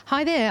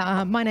Hi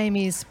there, my name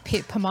is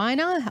Pip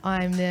Pomina.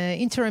 I'm the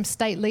Interim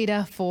State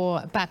Leader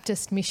for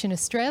Baptist Mission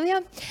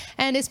Australia,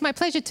 and it's my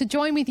pleasure to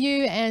join with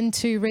you and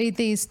to read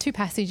these two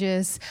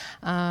passages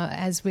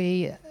as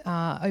we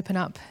open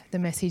up the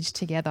message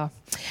together.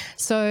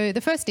 So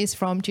the first is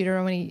from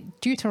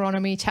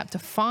Deuteronomy chapter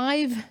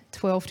 5,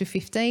 12 to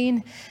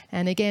 15,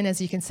 and again, as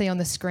you can see on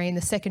the screen,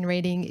 the second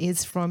reading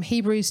is from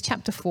Hebrews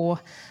chapter 4,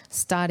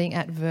 starting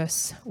at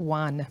verse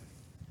 1.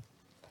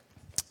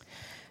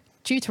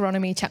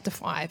 Deuteronomy chapter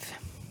 5.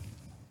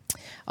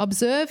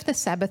 Observe the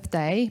Sabbath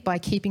day by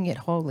keeping it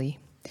holy,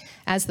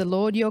 as the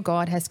Lord your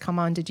God has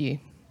commanded you.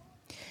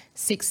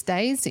 6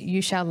 days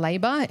you shall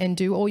labour and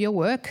do all your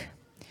work,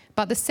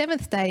 but the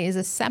seventh day is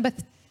a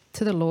Sabbath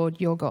to the Lord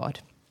your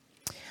God.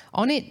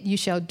 On it you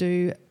shall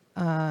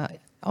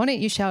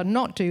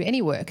not do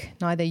any work,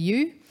 neither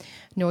you,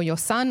 nor your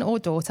son or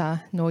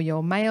daughter, nor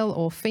your male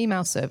or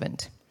female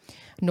servant,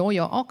 nor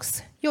your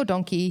ox, your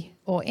donkey,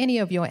 or any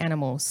of your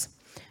animals,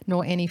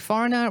 nor any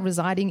foreigner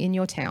residing in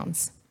your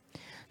towns,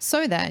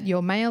 so that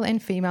your male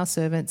and female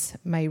servants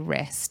may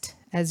rest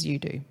as you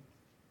do.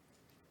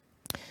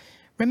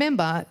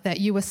 Remember that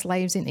you were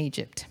slaves in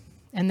Egypt,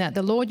 and that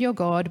the Lord your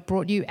God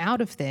brought you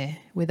out of there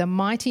with a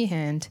mighty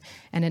hand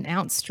and an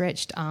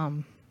outstretched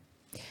arm.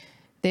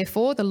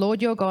 Therefore, the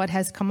Lord your God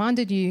has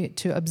commanded you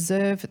to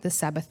observe the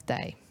Sabbath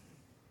day.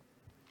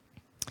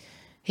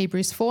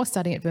 Hebrews 4,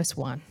 starting at verse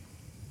 1.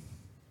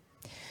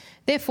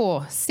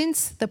 Therefore,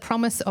 since the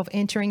promise of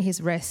entering his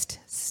rest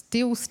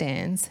still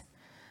stands,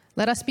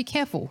 let us be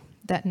careful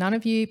that none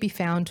of you be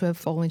found to have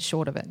fallen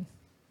short of it.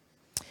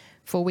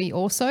 For we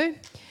also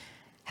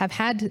have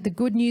had the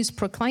good news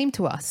proclaimed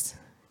to us,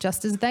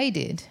 just as they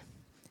did,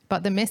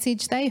 but the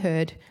message they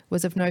heard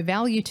was of no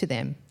value to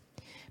them,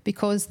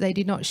 because they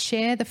did not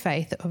share the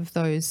faith of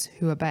those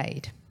who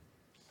obeyed.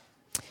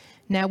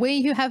 Now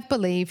we who have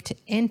believed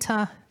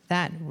enter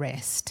that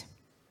rest.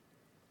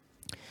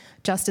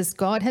 Just as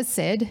God has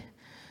said,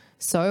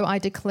 so I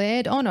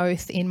declared on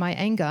oath in my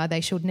anger they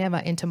should never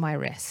enter my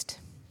rest.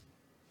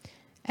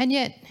 And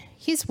yet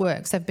his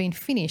works have been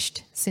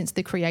finished since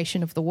the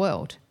creation of the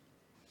world.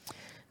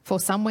 For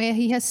somewhere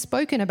he has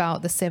spoken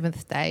about the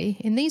seventh day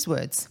in these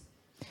words,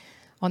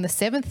 on the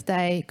seventh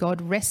day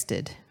God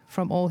rested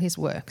from all his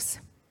works.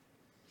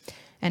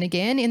 And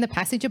again in the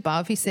passage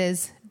above he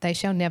says, they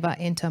shall never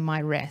enter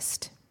my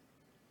rest.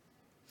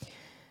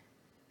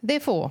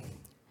 Therefore,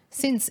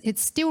 since it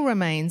still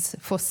remains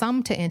for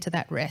some to enter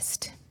that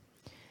rest,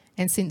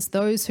 and since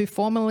those who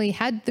formerly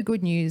had the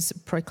good news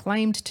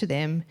proclaimed to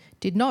them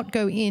did not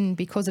go in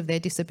because of their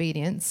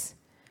disobedience,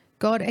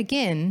 God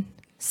again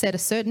set a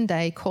certain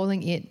day,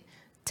 calling it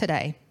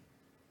today.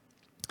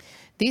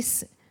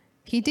 This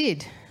he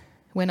did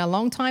when a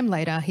long time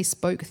later he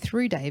spoke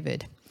through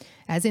David,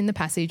 as in the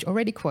passage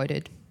already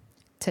quoted,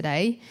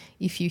 today,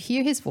 if you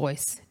hear his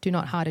voice, do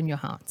not harden your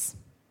hearts.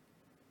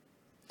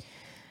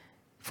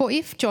 For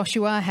if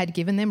Joshua had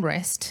given them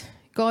rest,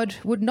 God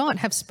would not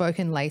have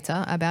spoken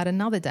later about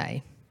another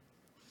day.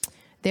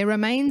 There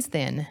remains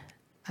then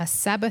a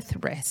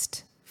Sabbath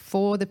rest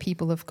for the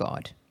people of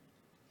God.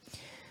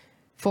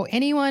 For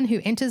anyone who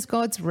enters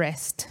God's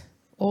rest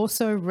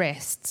also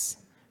rests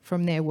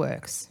from their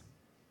works,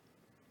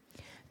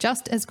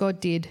 just as God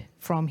did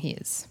from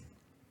his.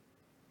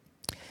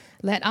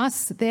 Let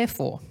us,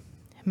 therefore,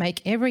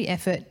 make every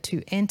effort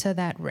to enter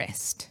that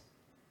rest,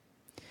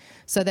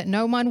 so that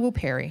no one will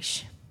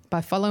perish by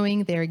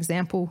following their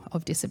example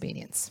of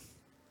disobedience.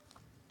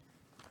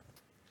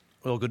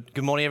 Well,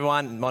 good morning,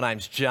 everyone. My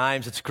name's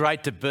James. It's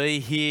great to be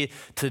here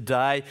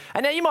today.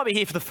 And now you might be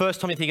here for the first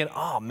time. You're thinking,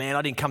 oh man,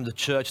 I didn't come to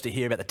church to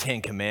hear about the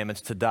 10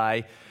 Commandments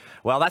today.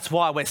 Well, that's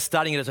why we're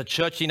studying it as a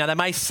church. You know, they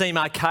may seem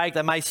archaic,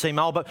 they may seem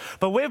old,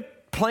 but we're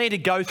planning to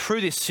go through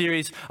this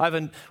series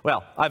over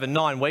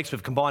 9 weeks.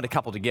 We've combined a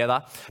couple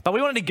together. But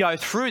we wanted to go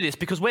through this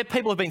because we're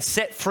people who have been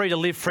set free to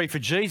live free for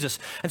Jesus.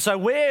 And so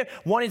we're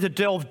wanting to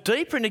delve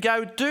deeper and to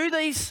go, do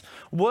these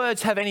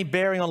words have any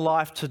bearing on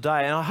life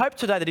today? And I hope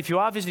today that if you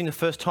are visiting the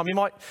first time, you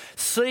might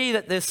see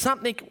that there's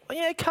something,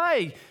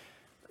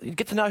 you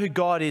get to know who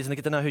God is and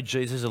get to know who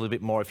Jesus is a little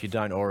bit more if you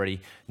don't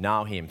already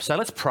know him. So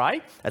let's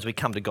pray as we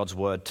come to God's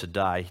word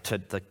today, to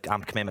the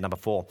commandment number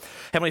 4.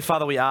 Heavenly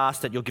Father, we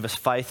ask that you'll give us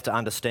faith to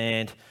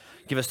understand,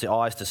 give us the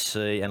eyes to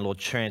see, and Lord,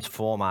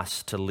 transform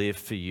us to live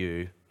for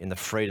you in the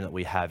freedom that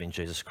we have in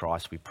Jesus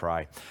Christ, we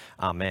pray.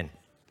 Amen.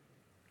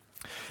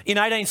 In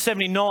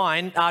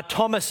 1879,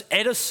 Thomas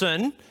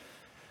Edison,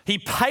 he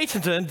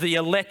patented the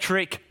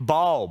electric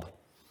bulb.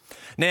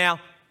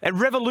 Now, it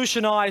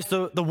revolutionised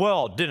the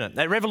world, didn't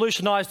it? It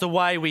revolutionised the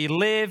way we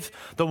live,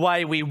 the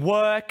way we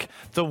work,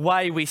 the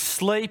way we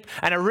sleep,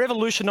 and it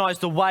revolutionised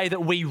the way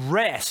that we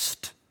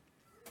rest.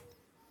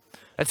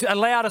 It's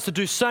allowed us to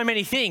do so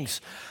many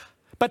things.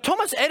 But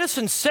Thomas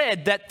Edison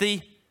said that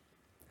the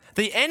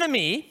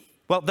enemy,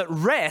 that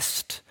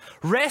rest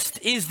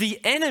is the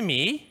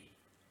enemy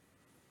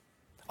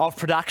of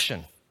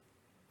production.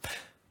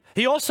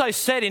 He also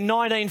said in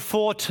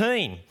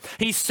 1914,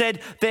 he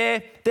said,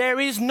 there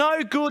is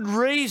no good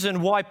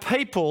reason why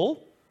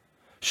people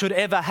should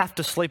ever have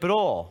to sleep at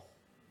all.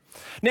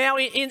 Now,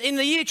 in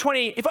the year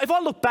 20, if I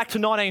look back to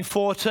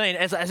 1914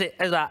 as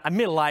a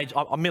middle-aged,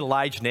 I'm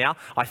middle-aged now,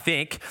 I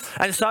think,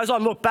 and so as I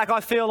look back, I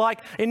feel like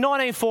in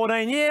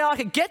 1914, yeah, I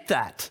could get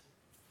that.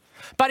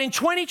 But in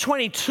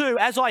 2022,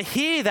 as I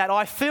hear that,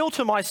 I feel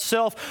to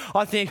myself,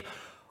 I think,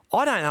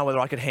 I don't know whether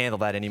I could handle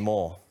that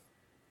anymore.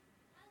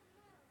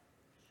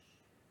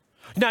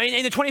 No,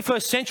 in the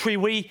 21st century,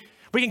 we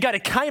can go to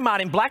Kmart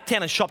in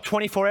Blacktown and shop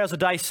 24 hours a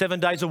day, 7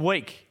 days a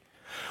week.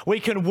 We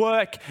can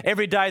work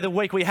every day of the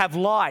week. We have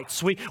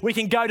lights. We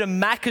can go to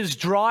Macca's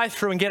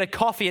drive-thru and get a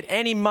coffee at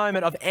any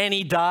moment of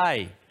any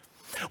day.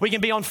 We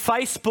can be on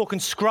Facebook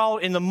and scroll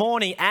in the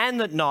morning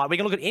and at night. We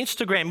can look at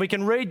Instagram. We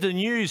can read the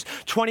news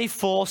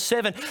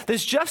 24/7.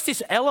 There's just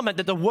this element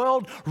that the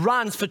world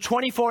runs for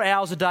 24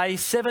 hours a day,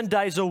 7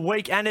 days a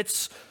week, and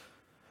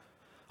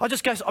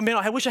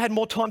I wish I had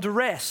more time to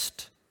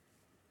rest.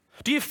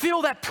 Do you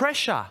feel that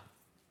pressure?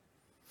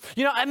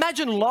 You know,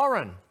 imagine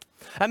Lauren.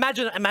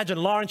 Imagine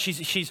Lauren,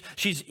 she's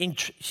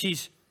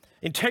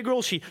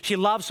integral, she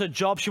loves her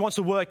job, she wants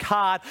to work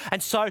hard,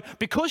 and so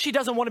because she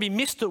doesn't want to be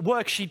missed at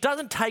work, she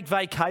doesn't take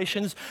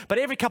vacations, but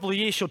every couple of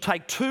years she'll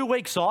take 2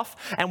 weeks off,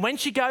 and when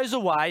she goes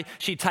away,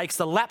 she takes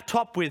the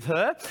laptop with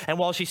her, and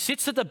while she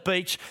sits at the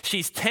beach,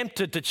 she's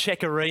tempted to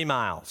check her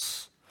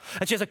emails.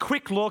 And she has a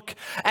quick look,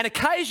 and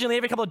occasionally,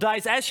 every couple of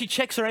days, as she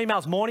checks her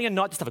emails morning and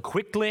night, just have a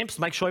quick glimpse,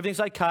 make sure everything's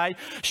okay,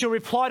 she'll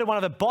reply to one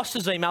of her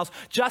boss's emails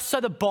just so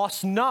the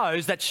boss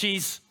knows that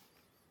she's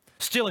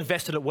still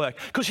invested at work,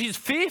 because she's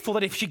fearful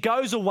that if she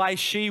goes away,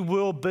 she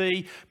will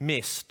be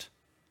missed.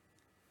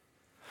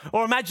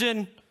 Or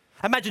imagine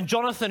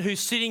Jonathan, who's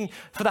sitting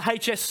for the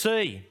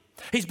HSC.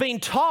 He's been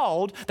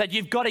told that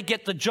you've got to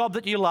get the job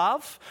that you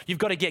love, you've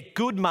got to get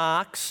good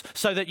marks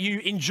so that you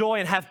enjoy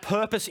and have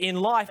purpose in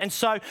life. And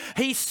so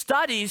he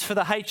studies for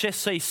the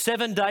HSC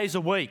 7 days a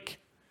week.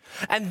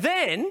 And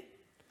then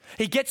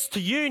he gets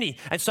to uni,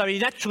 and so he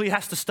naturally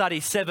has to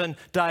study 7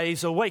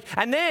 days a week.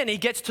 And then he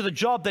gets to the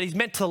job that he's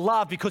meant to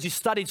love because he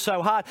studied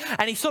so hard,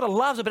 and he sort of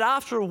loves it, but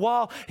after a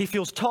while he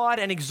feels tired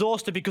and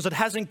exhausted because it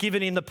hasn't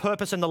given him the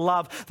purpose and the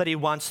love that he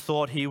once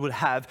thought he would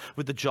have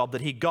with the job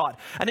that he got.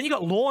 And then you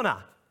got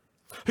Lorna,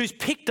 who's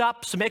picked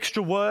up some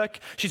extra work.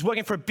 She's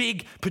working for a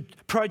big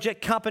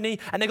project company,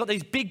 and they've got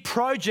these big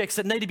projects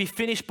that need to be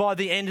finished by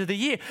the end of the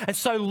year. And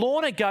so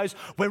Lorna goes,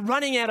 we're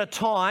running out of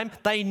time.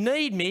 They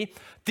need me.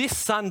 This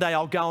Sunday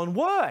I'll go and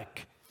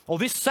work. Or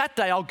this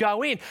Saturday I'll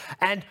go in.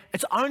 And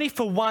it's only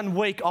for 1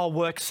 week I'll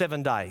work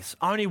 7 days.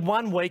 Only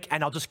 1 week,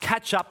 and I'll just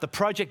catch up the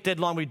project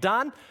deadline we've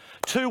done.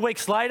 2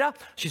 weeks later,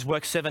 she's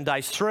worked 7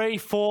 days, 3,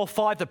 4,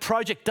 5. The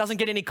project doesn't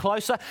get any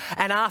closer.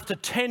 And after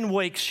 10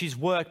 weeks, she's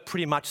worked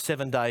pretty much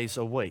 7 days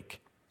a week.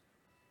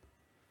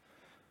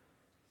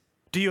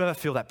 Do you ever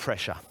feel that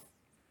pressure?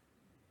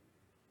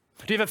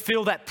 Do you ever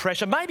feel that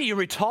pressure? Maybe you're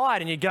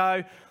retired and you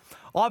go,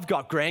 I've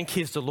got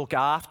grandkids to look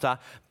after,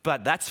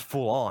 but that's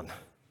full on.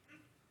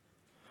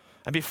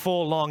 And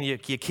before long, your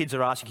kids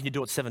are asking, can you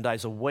do it 7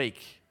 days a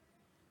week?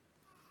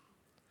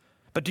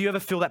 But do you ever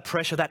feel that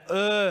pressure, that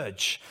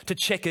urge to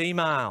check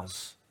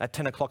emails at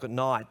 10 o'clock at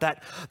night?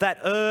 That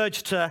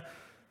urge to,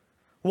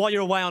 while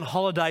you're away on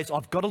holidays,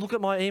 I've got to look at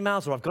my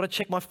emails, or I've got to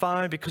check my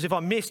phone, because if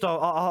I'm missed,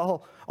 I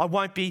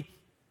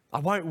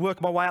won't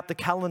work my way up the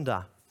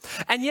calendar.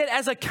 And yet,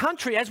 as a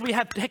country, as we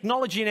have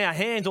technology in our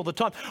hands all the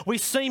time, we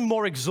seem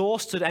more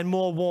exhausted and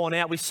more worn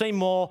out. We seem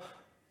more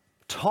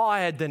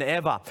tired than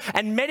ever.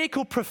 And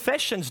medical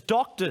professions,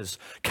 doctors,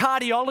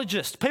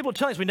 cardiologists, people are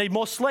telling us we need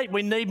more sleep,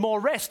 we need more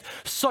rest.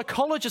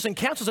 Psychologists and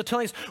counsellors are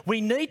telling us we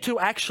need to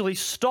actually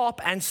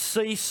stop and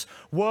cease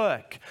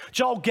work.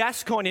 Joel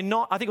Gascoigne,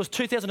 I think it was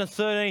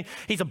 2013,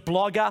 he's a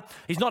blogger.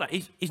 He's not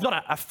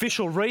an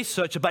official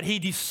researcher, but he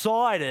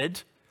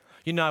decided,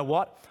 you know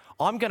what,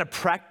 I'm going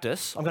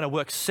to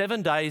work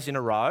 7 days in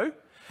a row, and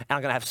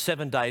I'm going to have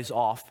 7 days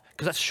off,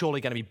 because that's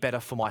surely going to be better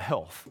for my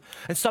health.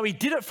 And so he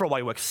did it for a while.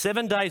 He worked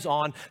 7 days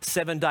on,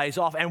 7 days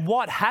off. And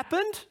what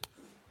happened?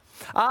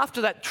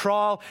 After that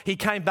trial, he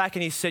came back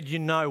and he said, you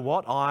know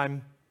what?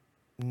 I'm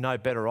no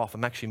better off.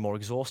 I'm actually more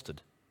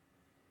exhausted.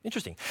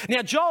 Interesting.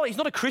 Now, Joel, he's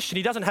not a Christian.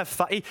 He doesn't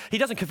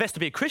confess to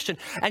be a Christian.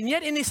 And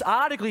yet in this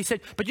article, he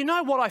said, but you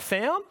know what I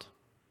found?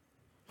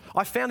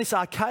 I found this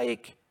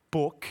archaic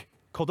book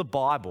called the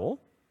Bible,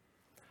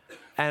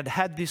 and it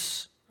had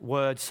this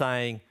word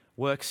saying,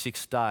 work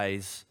 6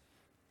 days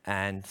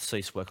and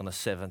cease work on the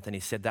 7th. And he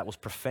said that was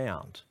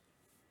profound.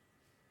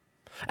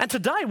 And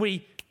today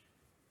we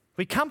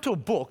come to a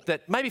book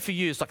that maybe for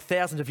you is like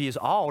thousands of years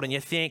old, and you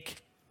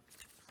think,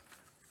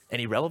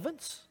 any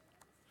relevance?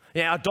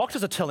 Yeah, our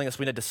doctors are telling us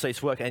we need to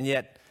cease work, and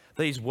yet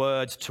these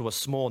words to a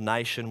small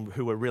nation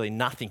who are really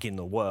nothing in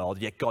the world,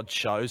 yet God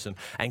chose them,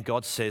 and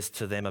God says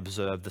to them,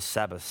 observe the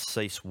Sabbath,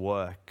 cease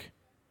work.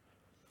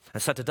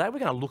 And so today we're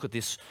going to look at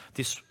this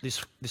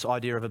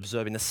idea of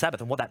observing the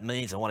Sabbath and what that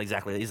means and what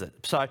exactly is it.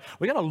 So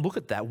we're going to look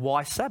at that.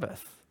 Why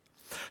Sabbath?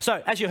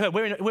 So as you heard,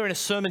 we're in a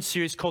sermon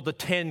series called the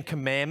 10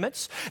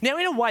 Commandments. Now,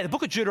 in a way, the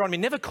book of Deuteronomy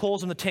never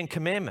calls them the 10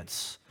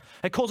 Commandments.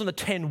 It calls them the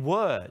 10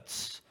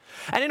 words.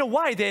 And in a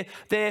way,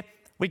 they're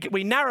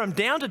We narrow them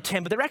down to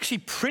 10, but they're actually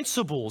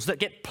principles that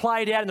get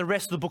played out in the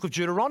rest of the book of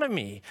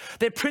Deuteronomy.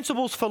 They're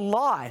principles for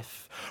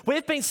life.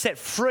 We've been set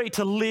free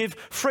to live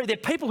free. They're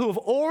people who have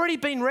already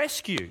been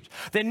rescued.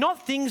 They're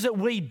not things that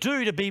we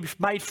do to be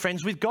made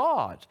friends with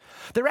God.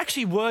 They're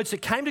actually words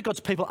that came to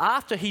God's people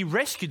after he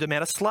rescued them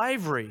out of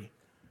slavery.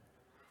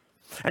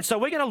 And so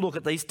we're going to look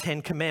at these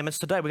 10 commandments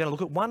today. We're going to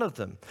look at one of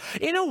them.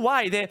 In a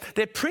way,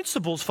 they're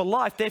principles for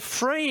life. They're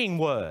freeing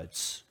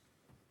words.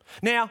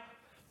 Now,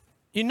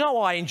 you know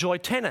I enjoy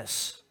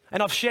tennis,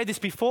 and I've shared this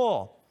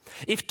before.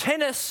 If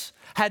tennis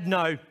had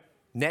no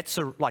nets,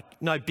 or like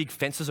no big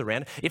fences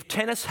around it, if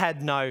tennis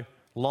had no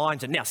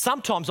lines, and now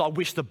sometimes I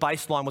wish the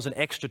baseline was an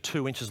extra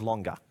 2 inches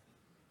longer,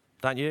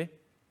 don't you?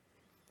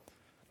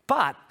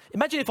 But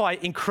imagine if I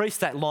increased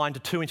that line to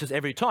 2 inches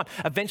every time.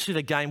 Eventually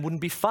the game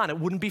wouldn't be fun. It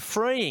wouldn't be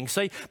freeing.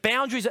 See,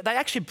 boundaries, they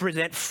actually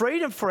present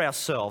freedom for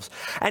ourselves.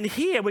 And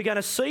here we're going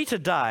to see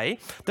today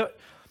that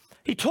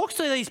he talks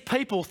to these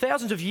people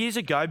thousands of years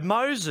ago,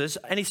 Moses,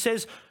 and he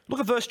says, look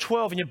at verse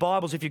 12 in your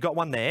Bibles if you've got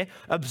one there.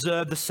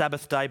 Observe the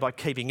Sabbath day by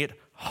keeping it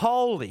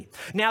holy.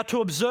 Now,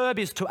 to observe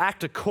is to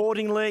act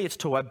accordingly. It's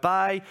to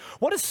obey.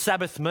 What does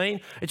Sabbath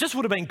mean? It just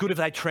would have been good if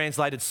they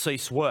translated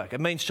cease work.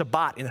 It means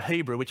Shabbat in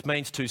Hebrew, which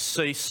means to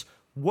cease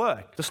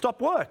work, to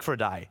stop work for a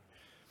day.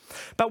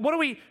 But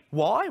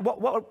why?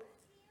 What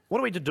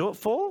are we to do it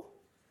for?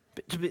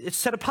 It's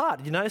set apart.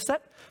 Did you notice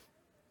that?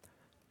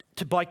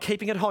 By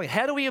keeping it holy.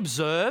 How do we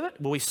observe it?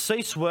 Well, we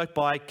cease work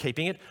by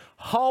keeping it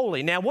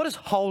holy. Now, what does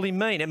holy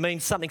mean? It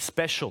means something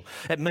special.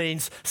 It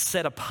means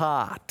set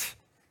apart.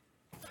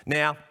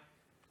 Now,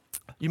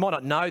 you might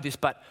not know this,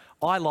 but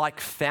I like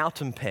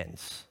fountain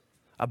pens.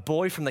 A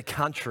boy from the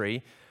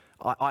country,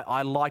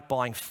 I like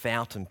buying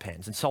fountain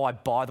pens. And so I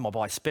buy them. I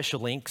buy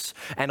special inks.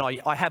 And I've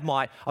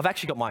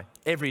actually got my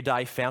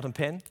everyday fountain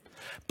pen.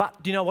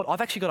 But do you know what?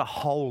 I've actually got a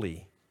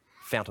holy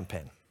fountain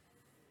pen.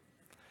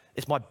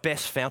 It's my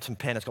best fountain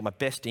pen. It's got my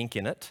best ink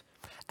in it.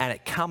 And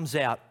it comes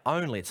out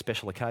only at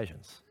special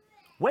occasions.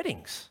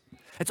 Weddings.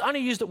 It's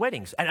only used at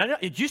weddings. And I know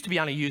it used to be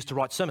only used to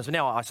write sermons, but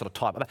now I sort of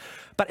type.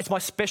 But it's my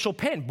special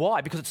pen. Why?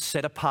 Because it's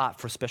set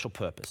apart for a special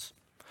purpose.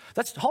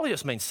 Holy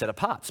just means set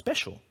apart,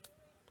 special.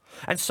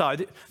 And so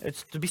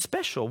it's to be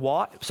special.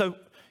 Why? So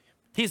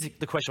here's the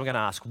question we're going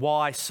to ask.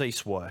 Why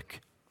cease work?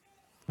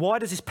 Why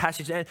does this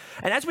passage... And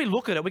as we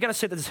look at it, we're going to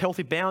see that there's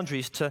healthy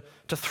boundaries to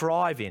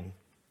thrive in.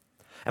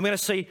 And we're going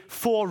to see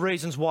 4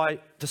 reasons why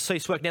to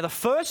cease work. Now, the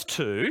first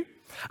 2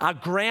 are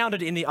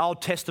grounded in the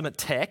Old Testament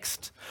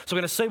text. So we're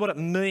going to see what it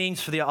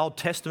means for the Old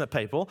Testament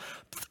people.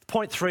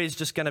 Point 3 is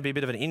just going to be a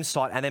bit of an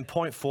insight. And then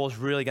point 4 is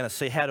really going to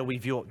see how do we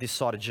view it this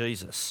side of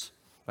Jesus.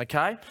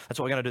 Okay? That's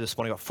what we're going to do this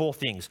morning. We've got 4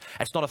 things.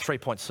 It's not a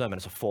 3-point sermon.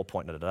 It's a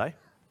 4-pointer today.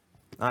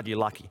 Aren't you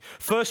lucky?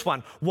 First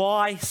one,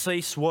 why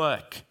cease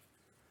work?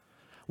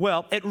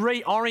 Well, it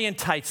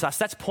reorientates us.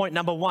 That's point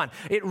number 1.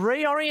 It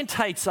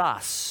reorientates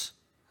us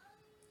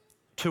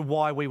to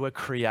why we were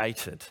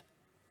created.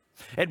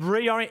 It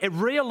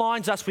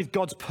realigns us with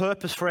God's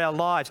purpose for our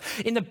lives.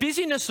 In the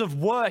busyness of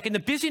work, in the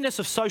busyness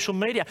of social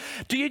media,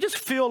 do you just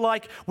feel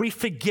like we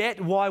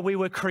forget why we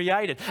were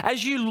created?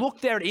 As you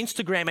look there at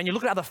Instagram and you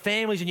look at other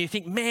families and you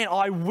think, man,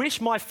 I wish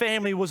my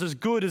family was as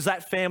good as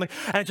that family,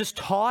 and it just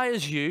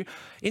tires you.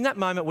 In that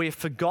moment, we have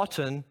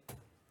forgotten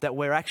that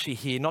we're actually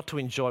here not to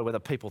enjoy whether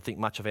people think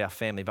much of our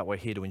family, but we're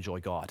here to enjoy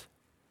God.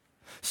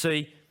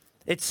 See,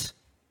 it's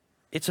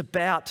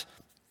about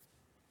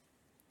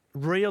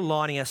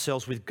realigning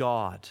ourselves with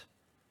God.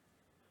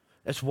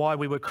 That's why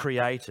we were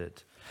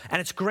created.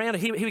 And it's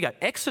grounded, here we go,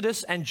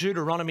 Exodus and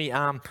Deuteronomy,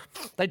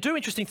 they do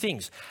interesting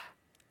things.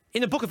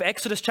 In the book of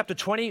Exodus chapter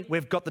 20,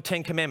 we've got the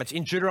 10 commandments.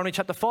 In Deuteronomy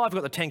chapter 5,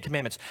 we've got the 10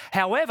 commandments.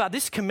 However,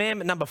 this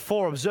commandment number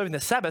 4, observing the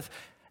Sabbath,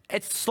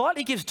 it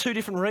slightly gives 2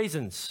 different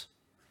reasons.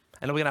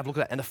 And we're going to have a look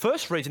at that. And the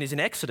first reason is in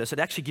Exodus, it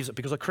actually gives it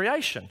because of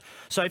creation.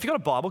 So if you've got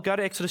a Bible, go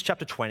to Exodus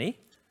chapter 20.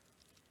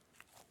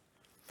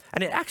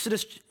 And in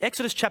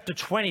Exodus chapter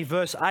 20,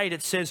 verse 8,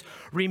 it says,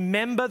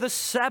 remember the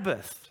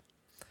Sabbath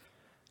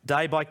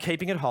day by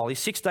keeping it holy.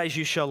 6 days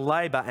you shall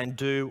labour and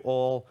do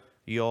all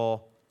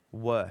your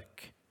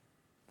work.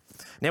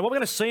 Now, what we're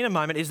going to see in a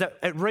moment is that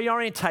it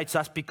reorientates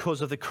us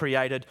because of the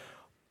created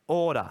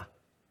order.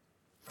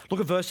 Look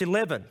at verse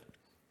 11.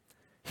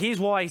 Here's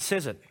why he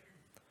says it.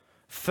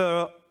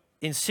 For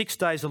in 6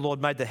 days the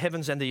Lord made the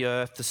heavens and the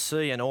earth, the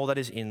sea and all that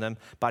is in them,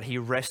 but he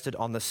rested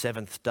on the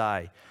 7th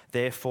day.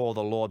 Therefore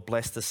the Lord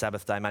blessed the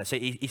Sabbath day.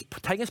 See, he's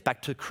taking us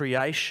back to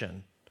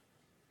creation.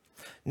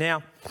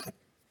 Now,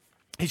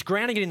 he's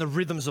grounding it in the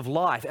rhythms of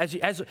life.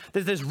 As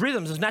there's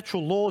rhythms, there's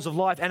natural laws of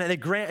life, and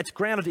it's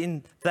grounded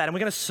in that. And we're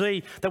going to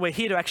see that we're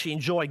here to actually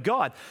enjoy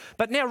God.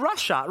 But now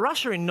Russia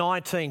in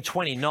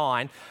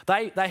 1929,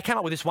 they came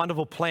up with this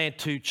wonderful plan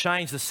to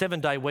change the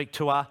 7-day week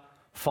to a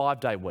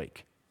 5-day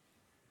week.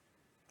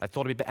 They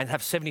thought it'd be and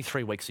have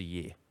 73 weeks a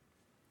year.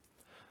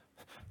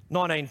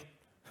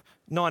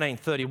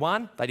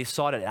 1931, they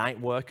decided it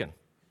ain't working.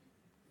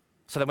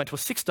 So they went to a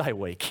 6-day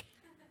week.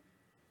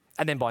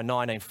 And then by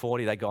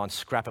 1940, they go and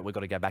scrap it. We've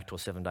got to go back to a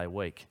 7-day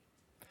week.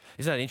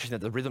 Isn't it interesting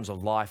that the rhythms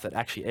of life that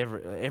actually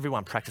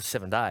everyone practices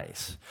 7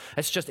 days?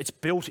 It's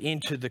built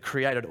into the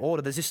created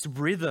order. There's this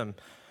rhythm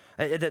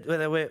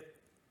that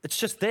it's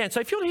just there. And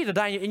so if you're here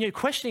today and you're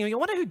questioning, I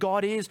wonder who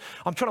God is.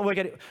 I'm trying to work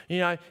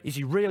out, is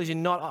he real, is he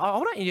not? I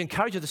want to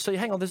encourage you to see,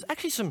 hang on, there's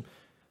actually some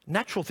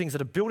natural things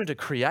that are built into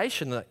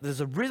creation.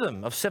 There's a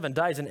rhythm of 7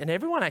 days and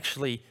everyone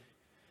actually,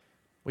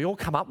 we all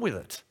come up with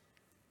it.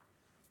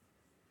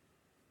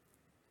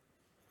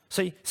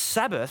 See,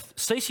 Sabbath,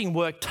 ceasing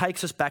work,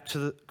 takes us back to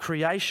the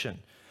creation.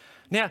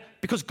 Now,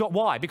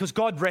 why? Because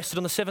God rested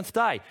on the seventh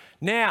day.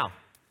 Now,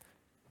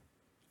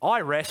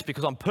 I rest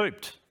because I'm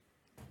pooped.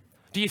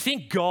 Do you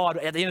think God,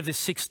 at the end of this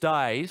 6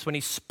 days, when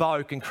he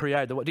spoke and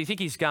created the world, do you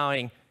think he's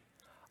going,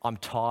 I'm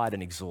tired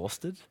and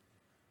exhausted?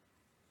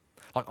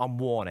 Like, I'm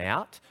worn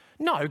out?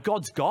 No,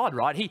 God's God,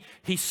 right?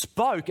 He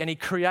spoke and he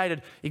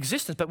created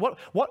existence. But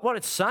what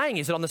it's saying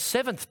is that on the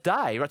seventh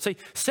day, right? See,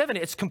 7,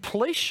 it's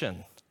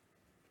completion.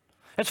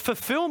 It's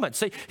fulfillment.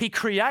 See, he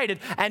created,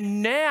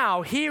 and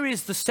now here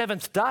is the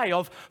seventh day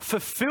of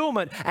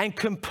fulfillment and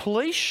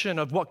completion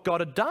of what God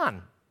had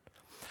done.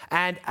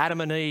 And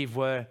Adam and Eve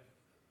were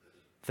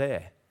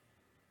there.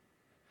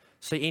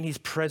 See, in his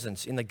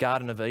presence in the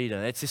Garden of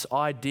Eden, it's this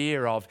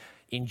idea of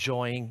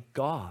enjoying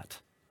God.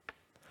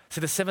 See,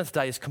 the seventh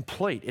day is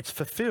complete. It's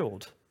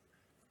fulfilled.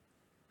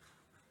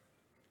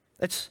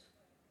 It's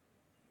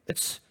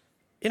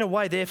in a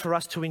way there for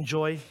us to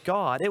enjoy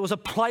God. It was a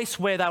place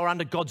where they were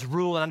under God's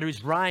rule and under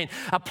his reign,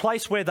 a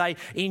place where they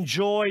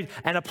enjoyed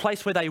and a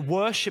place where they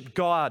worshipped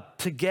God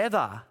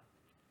together.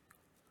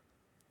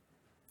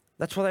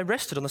 That's why they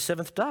rested on the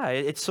seventh day.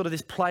 It's sort of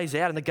this plays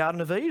out in the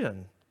Garden of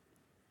Eden.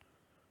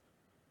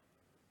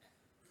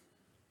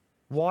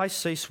 Why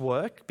cease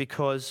work?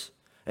 Because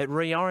it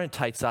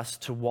reorientates us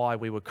to why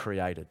we were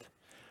created.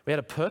 We had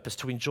a purpose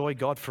to enjoy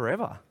God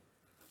forever.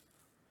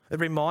 It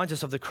reminds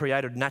us of the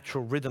created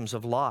natural rhythms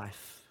of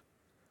life.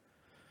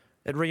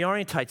 It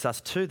reorientates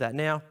us to that.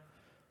 Now,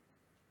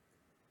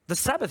 the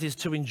Sabbath is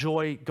to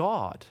enjoy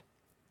God.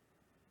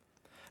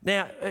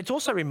 Now, it's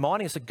also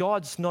reminding us that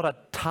God's not a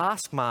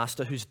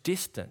taskmaster who's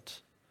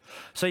distant.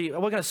 So we're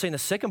going to see in the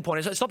second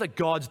point, it's not that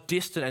God's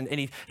distant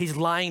and he's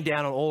laying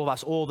down on all of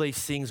us all these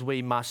things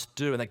we must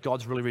do and that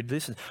God's really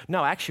distant.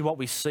 No, actually what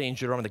we see in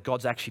Deuteronomy, that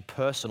God's actually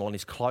personal and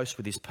he's close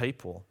with his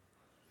people.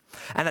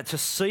 And that to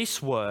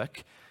cease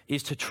work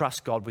is to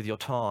trust God with your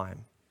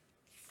time.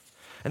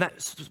 And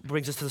that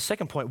brings us to the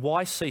second point.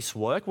 Why cease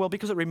work? Well,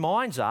 because it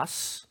reminds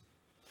us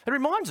of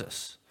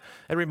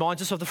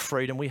the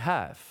freedom we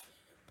have.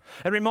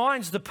 It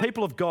reminds the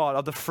people of God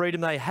of the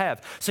freedom they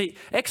have. See,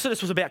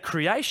 Exodus was about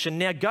creation.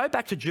 Now go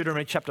back to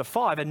Deuteronomy chapter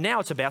 5, and now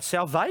it's about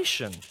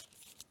salvation.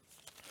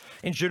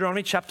 In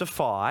Deuteronomy chapter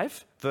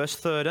 5, verse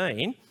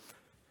 13,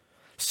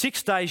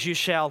 6 days you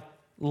shall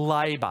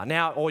labour.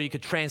 Now, or you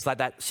could translate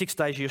that, 6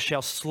 days you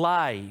shall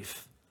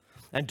slave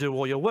and do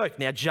all your work.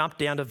 Now jump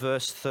down to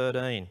verse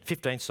 15.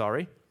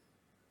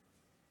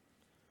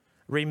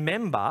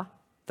 Remember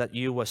that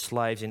you were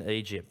slaves in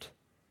Egypt.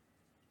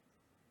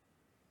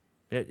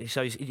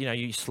 So,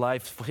 you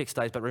slaved for 6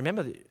 days, but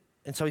remember,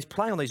 and so he's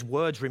playing on these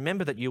words,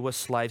 remember that you were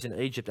slaves in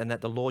Egypt and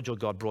that the Lord your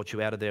God brought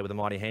you out of there with a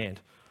mighty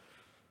hand.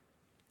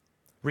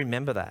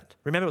 Remember that.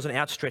 Remember it was an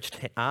outstretched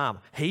arm.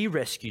 He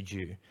rescued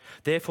you.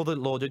 Therefore the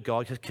Lord your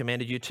God has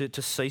commanded you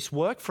to cease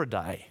work for a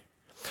day.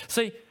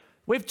 See,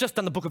 we've just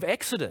done the book of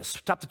Exodus,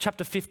 up to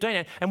chapter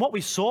 15, and what we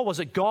saw was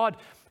that God,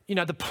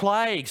 the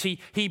plagues,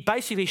 he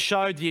basically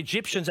showed the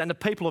Egyptians and the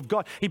people of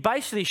God, he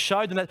basically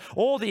showed them that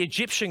all the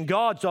Egyptian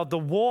gods of the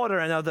water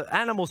and of the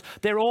animals,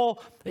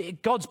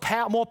 God's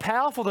more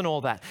powerful than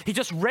all that. He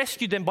just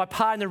rescued them by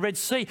parting the Red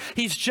Sea.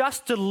 He's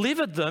just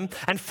delivered them,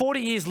 and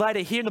 40 years later,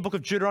 here in the book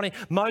of Deuteronomy,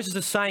 Moses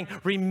is saying,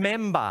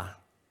 remember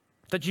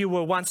that you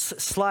were once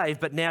slave,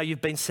 but now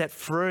you've been set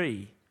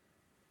free.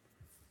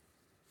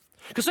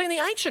 Because in the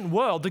ancient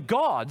world, the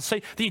gods,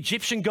 the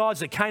Egyptian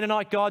gods, the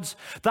Canaanite gods,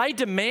 they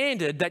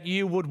demanded that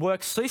you would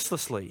work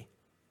ceaselessly,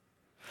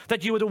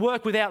 that you were to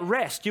work without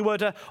rest. You were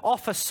to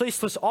offer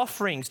ceaseless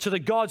offerings to the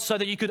gods so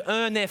that you could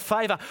earn their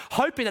favour,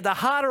 hoping that the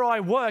harder I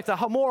work, the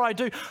more I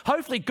do,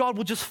 hopefully God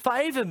will just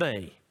favour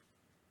me.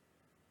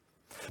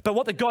 But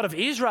what the God of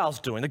Israel's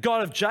doing, the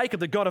God of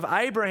Jacob, the God of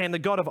Abraham, the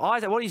God of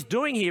Isaac, what he's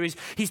doing here is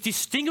he's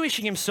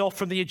distinguishing himself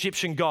from the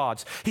Egyptian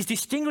gods. He's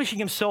distinguishing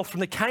himself from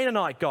the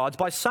Canaanite gods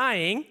by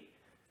saying,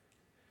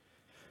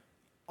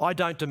 I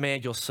don't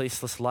demand your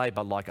ceaseless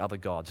labour like other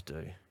gods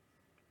do.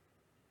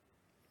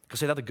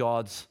 Because the other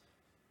gods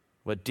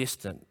were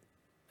distant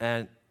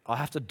and I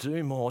have to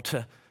do more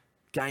to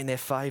gain their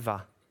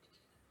favour.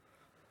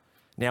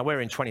 Now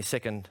we're in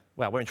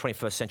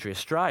 21st century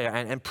Australia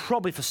and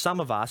probably for some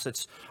of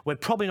us, we're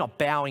probably not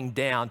bowing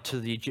down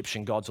to the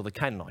Egyptian gods or the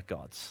Canaanite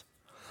gods.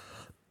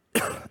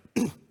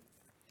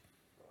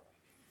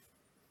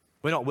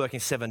 We're not working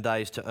 7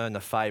 days to earn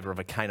the favour of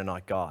a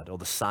Canaanite god or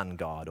the sun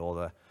god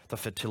or the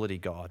fertility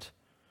god.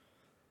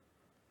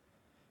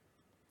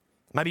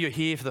 Maybe you're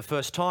here for the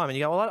first time and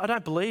you go, well, I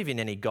don't believe in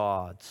any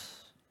gods.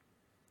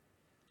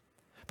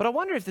 But I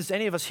wonder if there's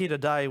any of us here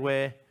today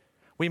where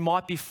we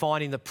might be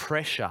finding the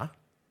pressure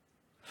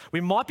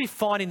We might be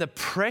finding the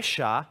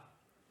pressure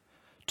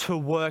to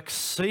work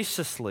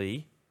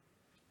ceaselessly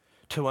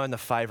to earn the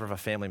favour of a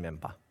family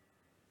member.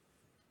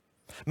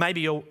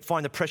 Maybe you'll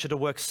find the pressure to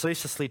work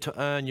ceaselessly to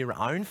earn your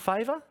own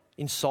favour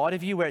inside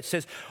of you, where it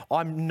says,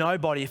 I'm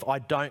nobody if I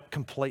don't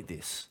complete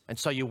this. And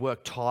so you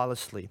work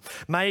tirelessly.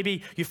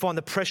 Maybe you find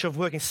the pressure of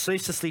working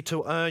ceaselessly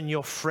to earn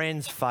your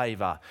friend's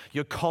favour,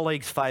 your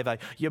colleague's favour,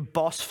 your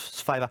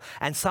boss's favour.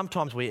 And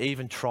sometimes we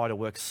even try to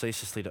work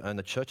ceaselessly to earn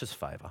the church's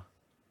favour.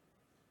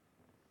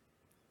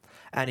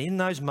 And in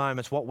those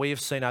moments, what we have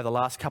seen over the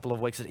last couple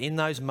of weeks is in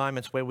those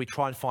moments where we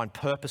try and find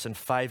purpose and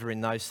favour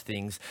in those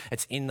things,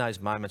 it's in those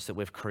moments that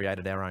we've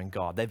created our own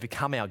God. They've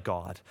become our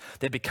God.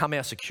 They've become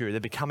our security.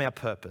 They've become our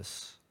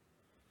purpose.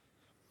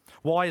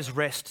 Why is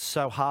rest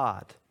so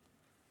hard?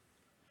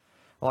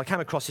 Well, I came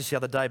across this the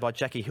other day by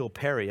Jackie Hill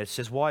Perry. It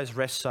says, why is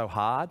rest so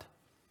hard?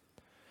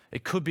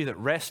 It could be that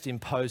rest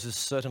imposes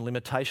certain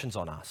limitations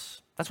on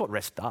us. That's what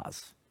rest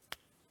does.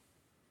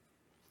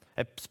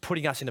 It's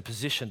putting us in a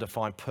position to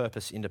find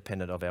purpose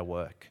independent of our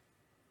work.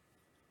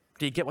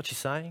 Do you get what she's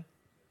saying?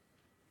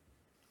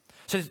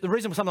 So the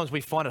reason sometimes we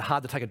find it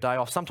hard to take a day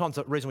off, sometimes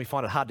the reason we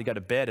find it hard to go to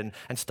bed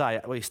and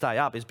stay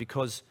up is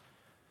because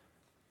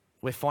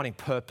we're finding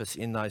purpose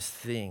in those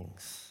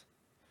things.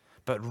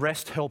 But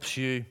rest helps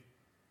you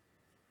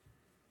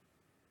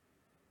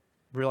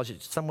realise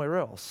it's somewhere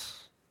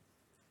else.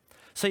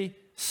 See,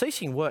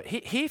 ceasing work,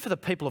 here for the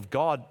people of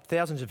God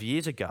thousands of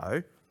years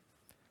ago,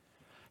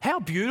 how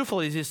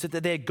beautiful it is that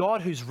their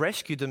God who's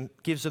rescued them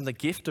gives them the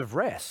gift of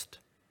rest.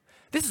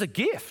 This is a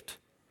gift.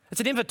 It's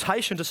an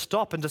invitation to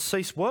stop and to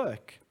cease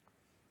work.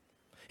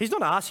 He's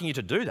not asking you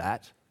to do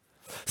that.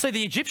 See,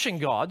 the Egyptian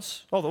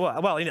gods,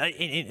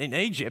 in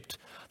Egypt,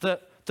 the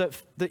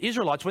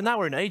Israelites, when they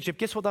were in Egypt,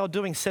 guess what they were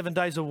doing 7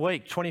 days a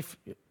week, what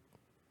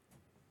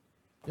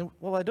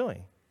were they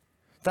doing?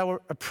 They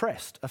were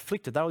oppressed,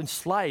 afflicted. They were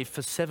enslaved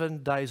for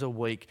 7 days a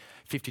week,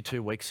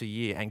 52 weeks a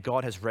year. And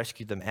God has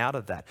rescued them out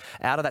of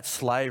that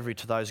slavery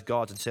to those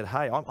gods and said,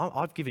 hey,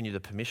 I've given you the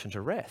permission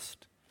to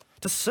rest,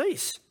 to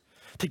cease,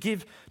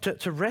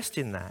 to rest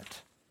in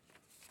that.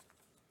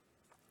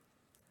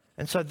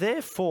 And so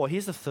therefore,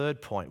 here's the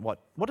third point. What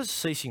does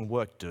ceasing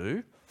work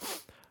do?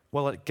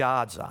 Well, it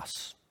guards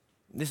us.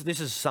 This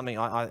is something,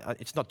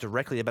 it's not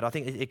directly there, but I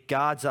think it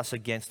guards us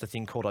against a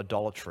thing called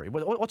idolatry.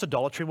 What's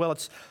idolatry? Well,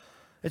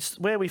 it's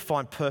where we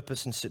find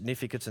purpose and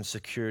significance and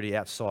security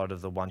outside of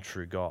the one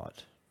true God.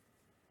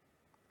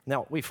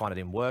 Now, we find it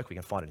in work, we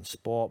can find it in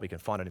sport, we can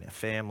find it in our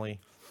family.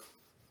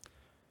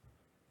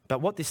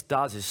 But what this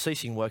does is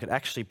ceasing work, it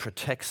actually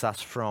protects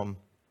us from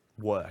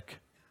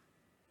work.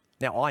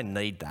 Now, I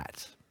need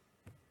that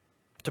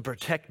to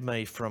protect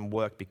me from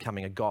work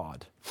becoming a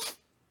God.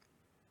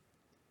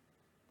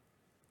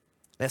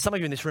 Now, some of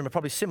you in this room are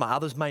probably similar,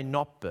 others may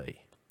not be.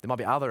 There might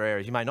be other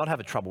areas. You may not have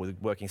a trouble with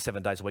working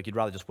 7 days a week, you'd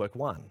rather just work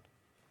one.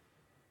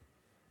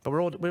 But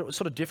we're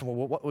sort of different.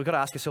 We've got to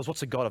ask ourselves,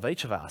 what's the God of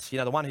each of us? You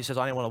know, the one who says,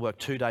 I only want to work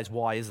 2 days,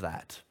 why is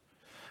that?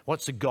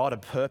 What's the God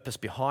and purpose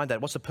behind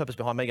that? What's the purpose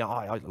behind me going,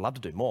 I'd love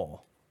to do more?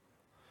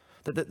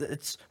 We've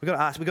got to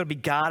ask, we've got to be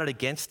guarded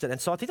against it.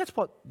 And so I think that's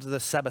what the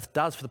Sabbath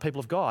does for the people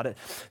of God.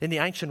 In the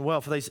ancient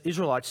world, for these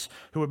Israelites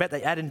who were about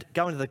to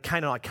go into the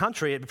Canaanite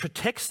country, it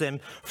protects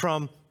them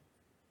from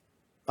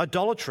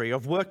idolatry,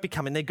 of work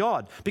becoming their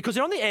God. Because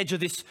they're on the edge of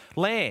this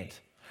land.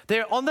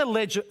 They're on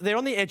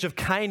the edge of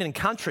Canaan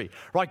country,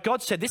 right?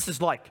 God said this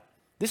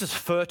is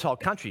fertile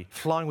country,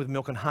 flowing with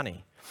milk and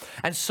honey.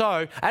 And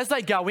so as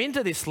they go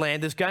into this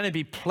land, there's going to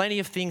be plenty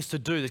of things to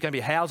do. There's going to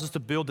be houses to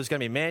build, there's going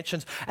to be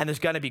mansions, and there's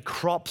going to be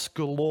crops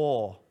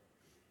galore.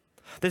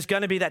 There's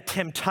going to be that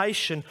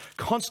temptation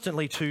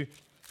constantly to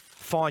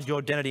find your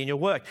identity in your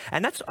work.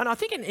 And I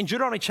think in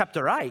Deuteronomy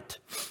chapter 8,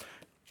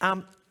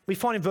 we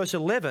find in verse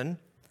 11,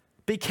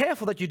 be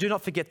careful that you do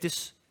not forget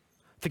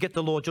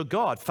the Lord your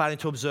God, failing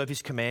to observe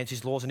his commands,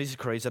 his laws and his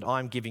decrees that I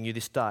am giving you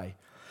this day.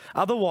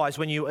 Otherwise,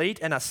 when you eat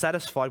and are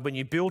satisfied, when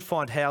you build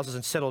fine houses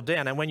and settle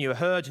down, and when your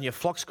herds and your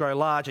flocks grow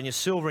large, and your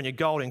silver and your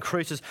gold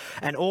increases,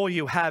 and all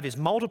you have is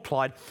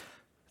multiplied,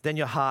 then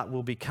your heart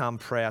will become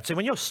proud. See,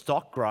 when your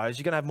stock grows,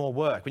 you're going to have more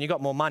work. When you've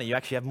got more money, you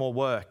actually have more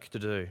work to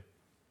do.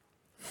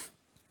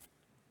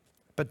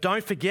 But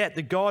don't forget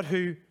the God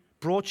who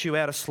brought you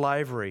out of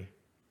slavery,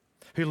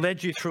 who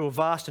led you through a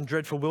vast and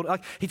dreadful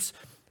wilderness.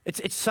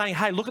 It's saying,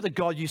 hey, look at the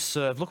God you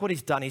serve. Look what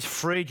he's done. He's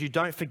freed you.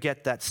 Don't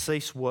forget that.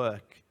 Cease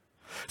work.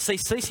 See,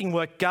 ceasing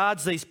work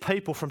guards these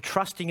people from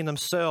trusting in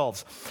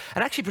themselves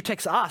and actually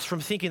protects us from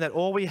thinking that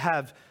all we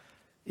have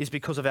is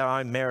because of our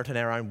own merit and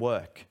our own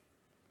work.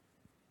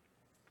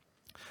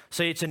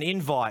 See, it's an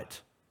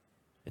invite.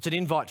 It's an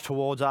invite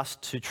towards us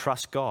to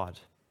trust God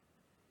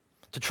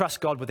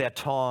with our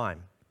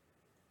time.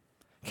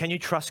 Can you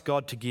trust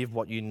God to give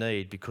what you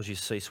need because you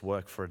cease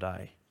work for a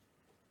day?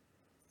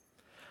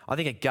 I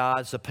think it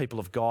guards the people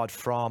of God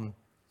from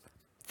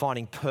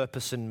finding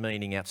purpose and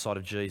meaning outside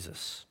of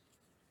Jesus.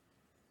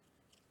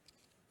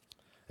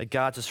 It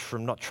guards us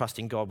from not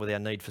trusting God with our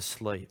need for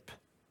sleep.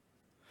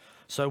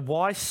 So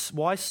why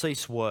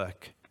cease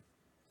work?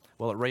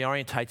 Well, it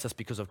reorientates us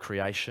because of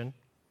creation.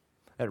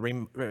 It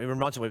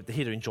reminds us we're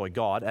here to enjoy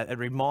God. It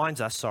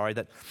reminds us,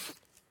 that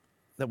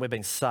we've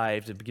been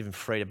saved and given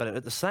freedom. But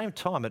at the same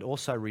time, it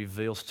also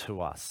reveals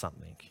to us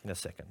something in a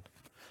second.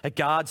 It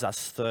guards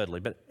us, thirdly.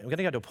 But we're going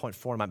to go to point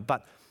 4 in a moment.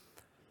 But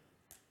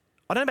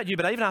I don't know about you,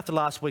 but even after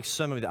last week's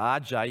sermon with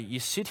RJ, you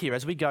sit here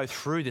as we go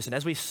through this and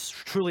as we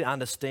truly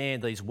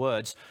understand these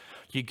words,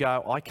 you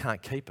go, I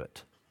can't keep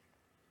it.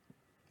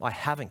 I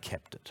haven't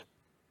kept it.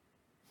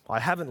 I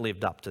haven't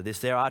lived up to this.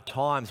 There are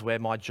times where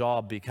my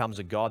job becomes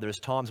a God. There's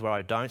times where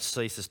I don't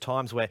cease. There's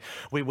times where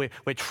we're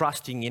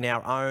trusting in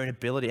our own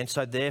ability. And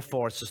so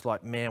therefore, it's just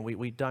like, man,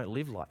 we don't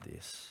live like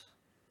this.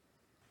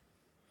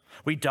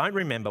 We don't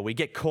remember. We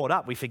get caught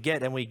up. We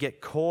forget and we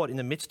get caught in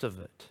the midst of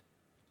it.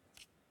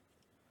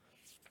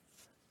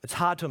 It's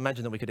hard to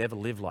imagine that we could ever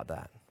live like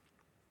that.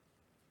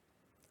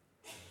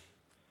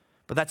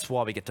 But that's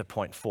why we get to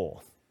point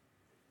 4.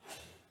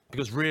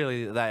 Because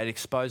really, that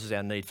exposes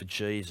our need for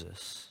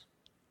Jesus.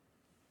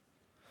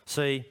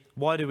 See,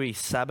 why do we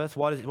Sabbath?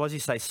 Why does he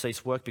say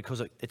cease work?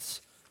 Because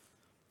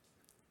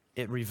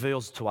it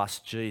reveals to us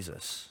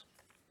Jesus.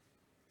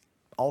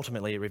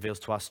 Ultimately, it reveals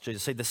to us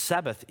Jesus. See, the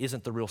Sabbath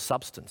isn't the real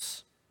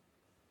substance.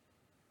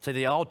 See,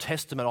 the Old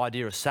Testament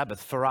idea of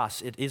Sabbath, for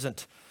us, it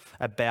isn't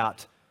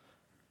about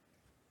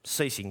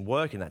ceasing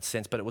work in that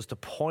sense, but it was to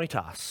point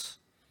us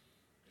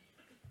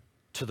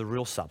to the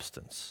real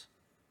substance.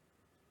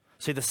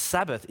 See, the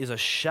Sabbath is a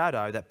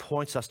shadow that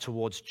points us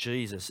towards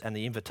Jesus and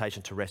the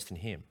invitation to rest in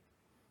him.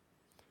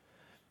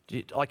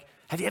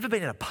 Have you ever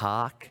been in a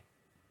park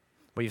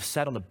where you've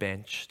sat on a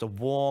bench, it's a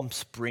warm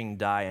spring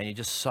day, and you're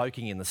just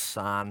soaking in the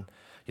sun,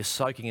 you're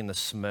soaking in the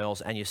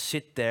smells, and you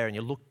sit there and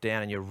you look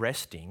down and you're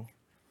resting,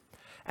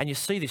 and you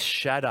see this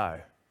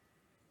shadow.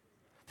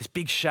 This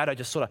big shadow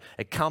just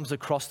it comes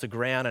across the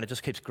ground and it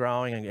just keeps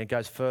growing and it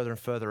goes further and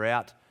further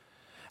out.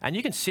 And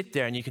you can sit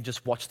there and you can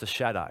just watch the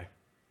shadow.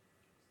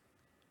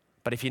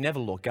 But if you never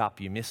look up,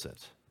 you miss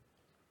it.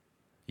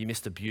 You miss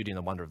the beauty and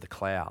the wonder of the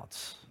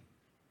clouds.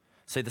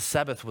 See, the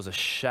Sabbath was a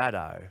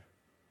shadow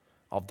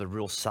of the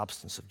real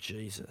substance of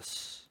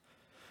Jesus.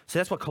 See,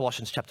 that's what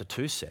Colossians chapter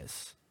 2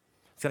 says.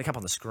 It's going to come up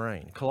on the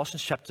screen.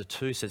 Colossians chapter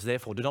 2 says,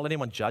 therefore, do not let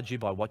anyone judge you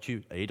by what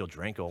you eat or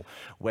drink or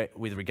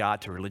with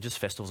regard to religious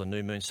festivals, a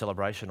new moon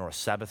celebration or a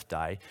Sabbath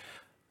day.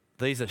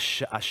 These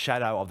are a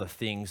shadow of the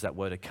things that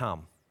were to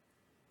come.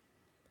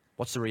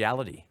 What's the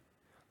reality?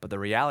 But the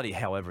reality,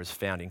 however, is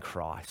found in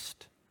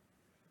Christ.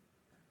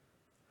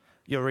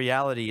 Your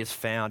reality is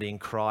found in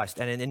Christ.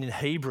 And in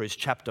Hebrews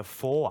chapter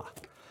 4,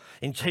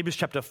 in Hebrews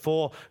chapter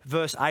 4,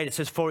 verse 8, it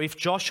says, for if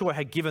Joshua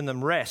had given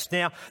them rest.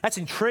 Now, that's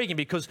intriguing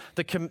because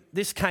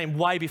this came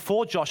way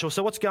before Joshua.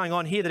 So what's going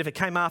on here that if it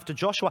came after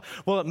Joshua?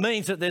 Well, it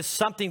means that there's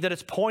something that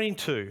it's pointing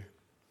to.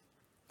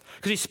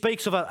 Because he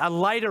speaks of a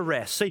later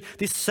rest. See,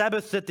 this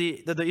Sabbath that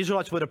the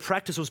Israelites were to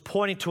practice was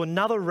pointing to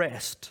another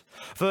rest.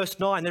 Verse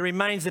 9, there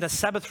remains then a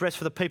Sabbath rest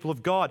for the people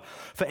of God.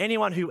 For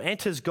anyone who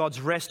enters God's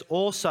rest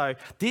also,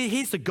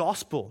 here's the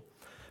gospel.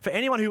 For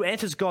anyone who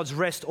enters God's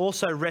rest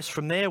also rests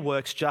from their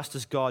works just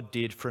as God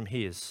did from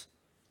his.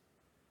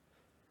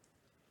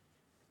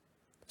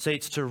 See,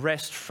 it's to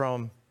rest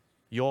from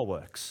your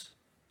works.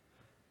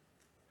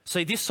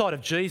 See, this side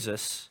of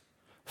Jesus,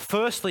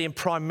 firstly and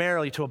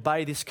primarily to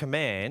obey this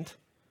command,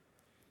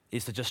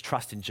 is to just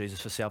trust in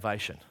Jesus for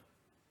salvation.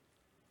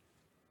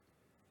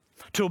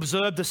 To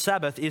observe the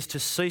Sabbath is to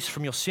cease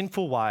from your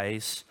sinful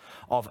ways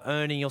of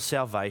earning your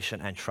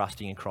salvation and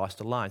trusting in Christ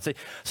alone. See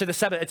the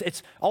Sabbath,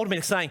 it's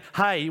ultimately saying,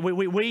 hey,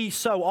 we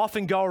so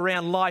often go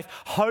around life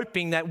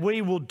hoping that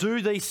we will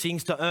do these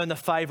things to earn the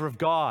favour of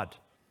God.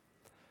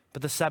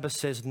 But the Sabbath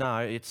says,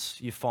 no,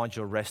 you find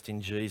your rest in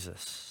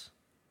Jesus.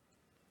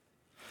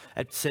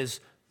 It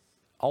says,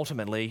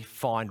 ultimately,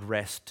 find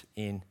rest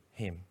in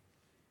him.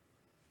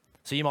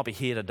 So you might be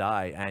here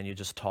today and you're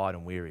just tired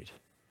and wearied.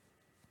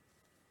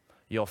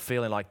 You're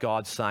feeling like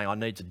God's saying, I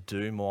need to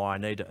do more. I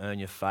need to earn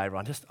your favour.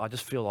 I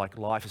just feel like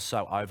life is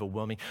so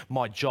overwhelming.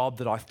 My job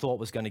that I thought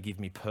was going to give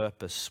me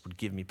purpose would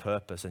give me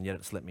purpose, and yet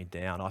it's let me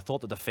down. I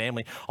thought that the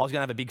family, I was going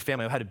to have a big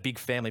family. I had a big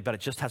family, but it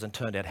just hasn't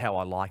turned out how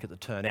I like it to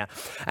turn out.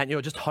 And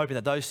you're just hoping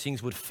that those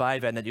things would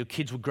favour and that your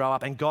kids would grow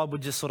up and God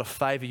would just sort of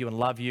favour you and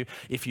love you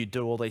if you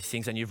do all these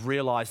things. And you've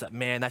realised that,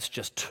 man, that's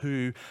just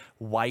too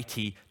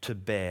weighty to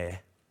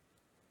bear.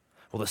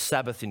 Well, the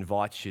Sabbath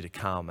invites you to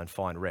come and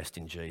find rest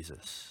in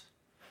Jesus.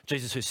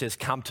 Jesus who says,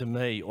 come to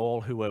me,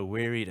 all who are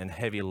wearied and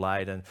heavy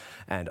laden,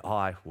 and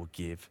I will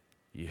give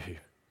you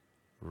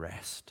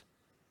rest.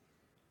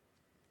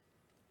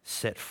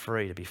 Set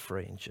free to be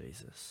free in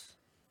Jesus.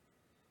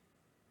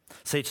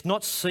 See, it's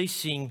not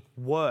ceasing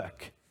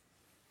work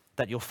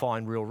that you'll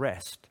find real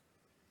rest.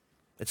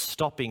 It's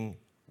stopping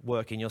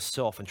work in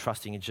yourself and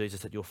trusting in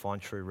Jesus that you'll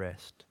find true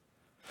rest.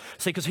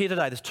 See, because here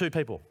today, there's two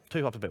types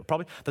of people.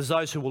 Probably there's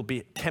those who will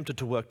be tempted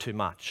to work too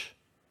much.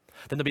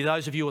 Then there'll be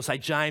those of you who will say,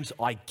 James,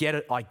 I get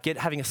it. I get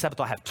having a Sabbath.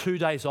 I have 2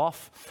 days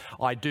off.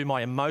 I do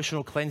my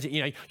emotional cleansing.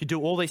 You do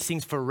all these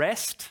things for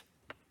rest.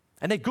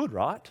 And they're good,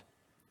 right?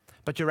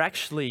 But you're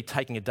actually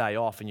taking a day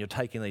off and you're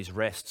taking these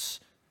rests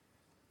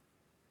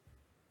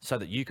so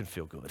that you can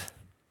feel good.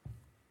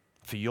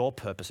 for your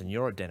purpose and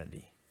your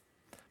identity.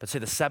 But see,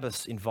 the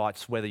Sabbath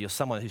invites, whether you're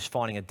someone who's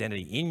finding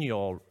identity in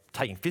your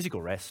taking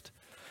physical rest,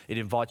 it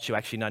invites you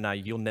actually, no,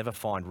 you'll never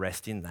find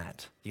rest in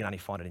that. You can only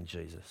find it in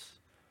Jesus.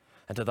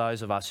 And to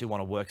those of us who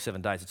want to work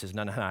 7 days, it says,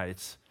 no,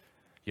 it's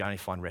you only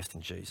find rest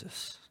in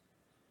Jesus.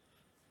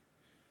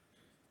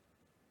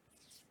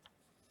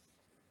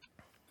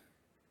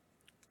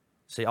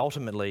 See,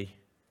 ultimately,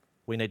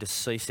 we need to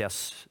cease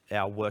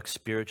our work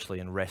spiritually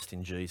and rest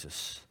in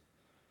Jesus.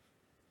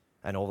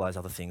 And all those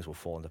other things will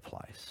fall into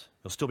place.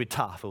 It'll still be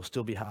tough. It'll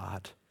still be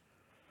hard.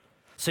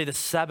 See, the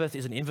Sabbath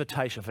is an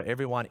invitation for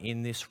everyone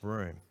in this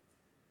room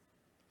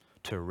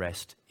to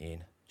rest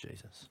in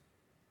Jesus,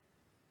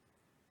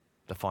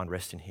 to find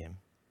rest in him.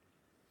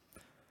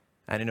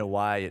 And in a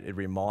way, it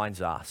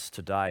reminds us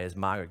today, as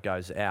Margaret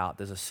goes out,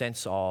 there's a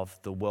sense of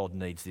the world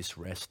needs this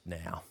rest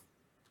now.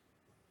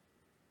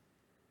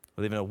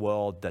 We live in a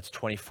world that's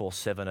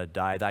 24/7 a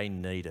day. They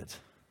need it.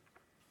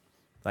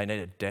 They need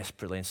it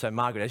desperately. And so,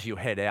 Margaret, as you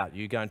head out,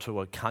 you go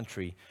into a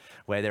country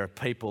where there are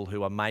people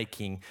who are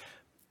making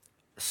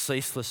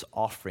ceaseless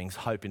offerings,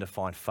 hoping to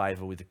find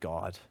favour with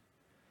God.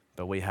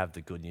 But we have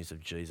the good news of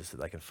Jesus, that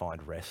they can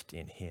find rest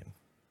in him.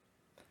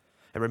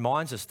 It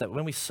reminds us that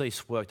when we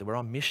cease work, that we're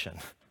on mission.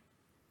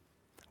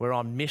 We're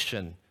on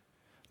mission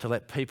to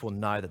let people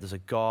know that there's a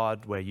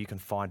God where you can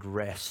find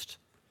rest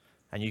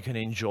and you can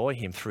enjoy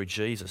him through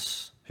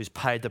Jesus, who's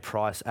paid the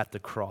price at the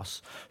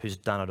cross, who's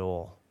done it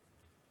all.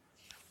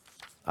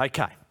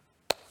 Okay.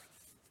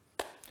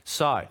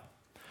 So,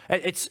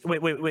 it's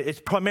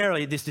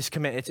primarily this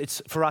command.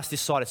 It's for us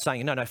this side. It's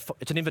saying no.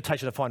 It's an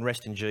invitation to find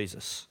rest in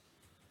Jesus.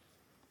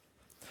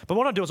 But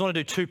what I want to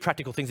do 2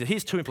 practical things.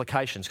 Here's 2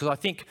 implications, because I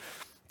think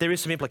there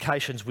is some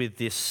implications with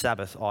this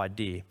Sabbath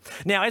idea.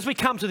 Now, as we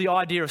come to the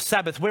idea of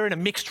Sabbath, we're in a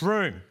mixed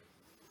room.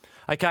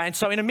 Okay, and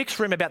so in a mixed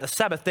room about the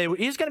Sabbath, there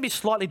is going to be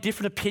slightly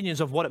different opinions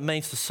of what it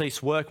means to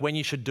cease work, when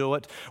you should do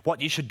it,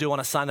 what you should do on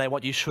a Sunday,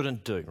 what you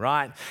shouldn't do,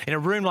 right? In a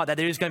room like that,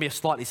 there is going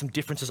to be some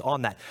differences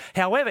on that.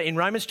 However, in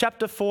Romans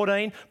chapter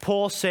 14,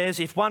 Paul says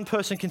if one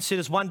person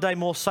considers one day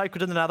more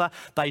sacred than another,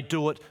 they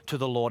do it to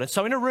the Lord. And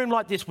so in a room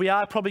like this, we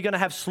are probably going to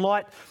have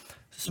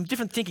some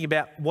different thinking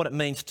about what it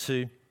means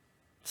to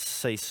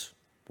cease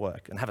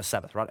work and have a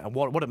Sabbath, right? And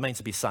what it means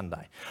to be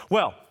Sunday.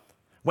 Well,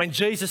 when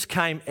Jesus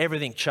came,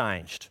 everything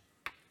changed.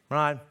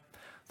 Right?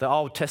 The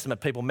Old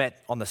Testament people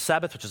met on the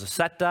Sabbath, which is a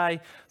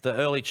Saturday. The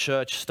early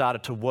church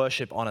started to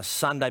worship on a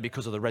Sunday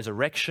because of the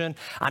resurrection.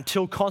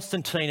 Until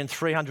Constantine in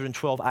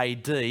 312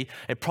 AD,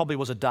 it probably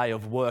was a day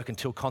of work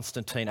until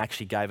Constantine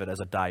actually gave it as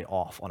a day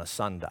off on a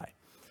Sunday.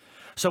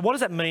 So what does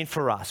that mean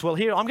for us? Well,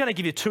 here I'm going to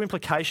give you 2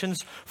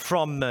 implications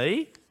from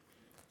me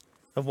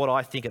of what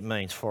I think it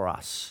means for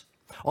us.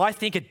 I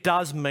think it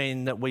does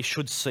mean that we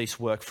should cease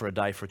work for a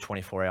day for a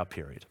 24-hour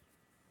period.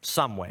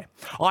 Somewhere.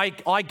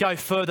 I go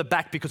further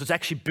back because it's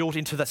actually built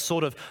into the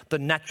sort of the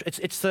natural,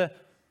 it's the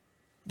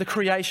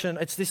creation,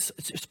 it's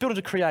built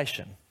into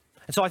creation.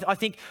 And so I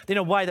think in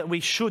a way that we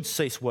should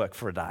cease work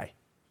for a day.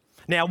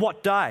 Now,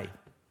 what day?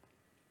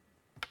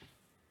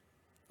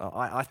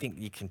 I think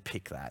you can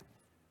pick that.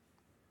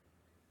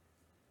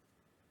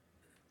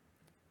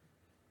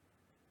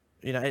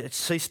 You know, it's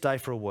cease day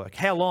for a work.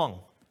 How long?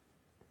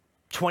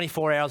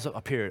 24 hours a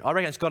period. I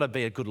reckon it's got to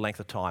be a good length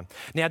of time.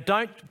 Now,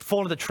 don't fall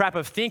into the trap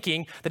of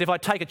thinking that if I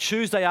take a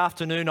Tuesday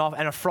afternoon off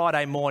and a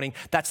Friday morning,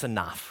 that's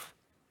enough.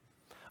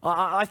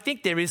 I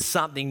think there is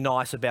something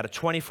nice about a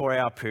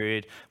 24-hour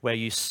period where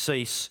you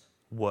cease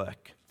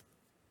work.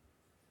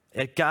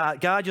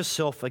 Guard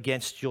yourself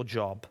against your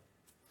job.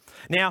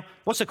 Now,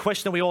 what's the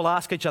question that we all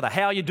ask each other?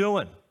 How are you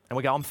doing? And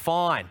we go, I'm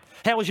fine.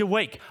 How was your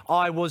week?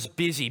 I was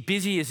busy.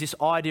 Busy is this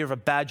idea of a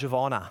badge of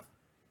honour.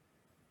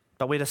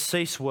 But we're to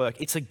cease work.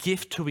 It's a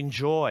gift to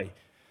enjoy.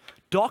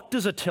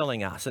 Doctors are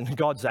telling us, and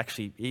God's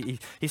actually,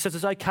 he says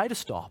it's okay to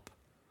stop.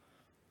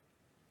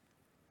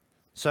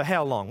 So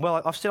how long?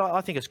 Well, I've said I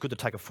think it's good to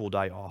take a full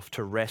day off,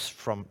 to rest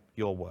from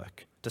your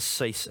work, to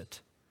cease it.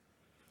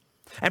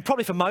 And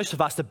probably for most of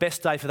us, the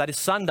best day for that is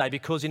Sunday,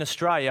 because in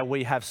Australia,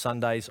 we have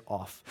Sundays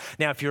off.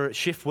 Now, if you're a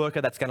shift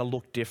worker, that's going to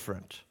look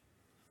different.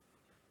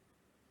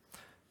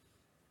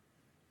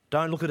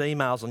 Don't look at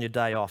emails on your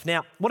day off.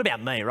 Now, what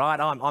about me, right?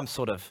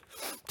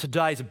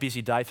 Today's a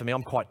busy day for me.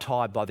 I'm quite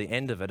tired by the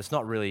end of it. It's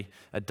not really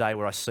a day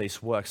where I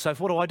cease work. So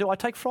what do? I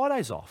take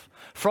Fridays off.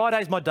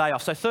 Friday's my day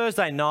off. So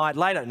Thursday night,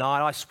 late at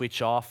night, I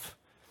switch off.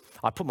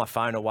 I put my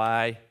phone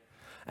away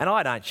and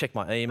I don't check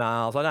my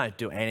emails. I don't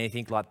do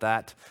anything like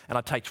that. And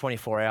I take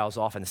 24 hours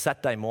off. And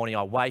Saturday morning,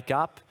 I wake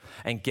up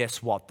and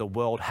guess what? The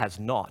world has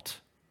not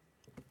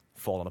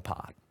fallen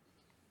apart.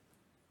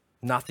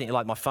 Nothing,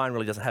 like my phone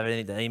really doesn't have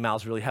anything, the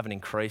emails really haven't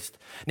increased.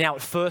 Now,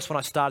 at first when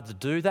I started to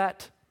do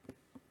that,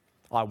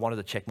 I wanted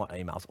to check my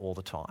emails all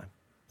the time.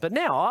 But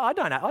now I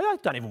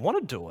don't even want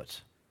to do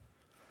it.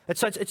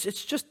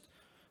 It's just,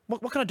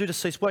 what can I do to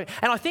cease work?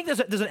 And I think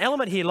there's an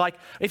element here, like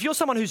if you're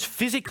someone who's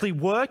physically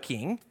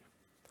working,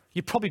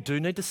 you probably do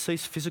need to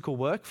cease physical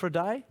work for a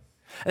day.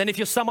 And then if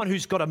you're someone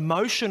who's got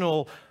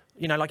emotional,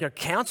 like you're a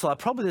counsellor,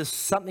 probably there's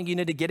something you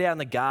need to get out in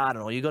the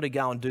garden or you've got to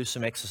go and do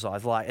some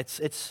exercise. Like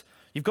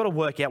you've got to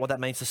work out what that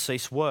means to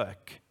cease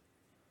work.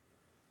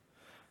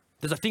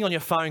 There's a thing on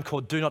your phone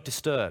called Do Not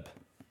Disturb.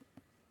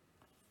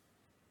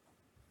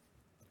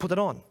 Put that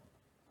on.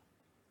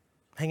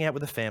 Hang out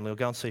with the family or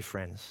go and see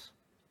friends.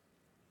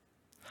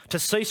 To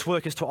cease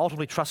work is to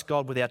ultimately trust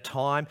God with our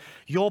time.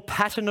 Your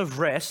pattern of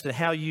rest and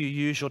how you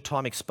use your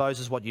time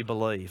exposes what you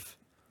believe.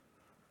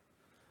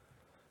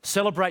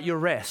 Celebrate your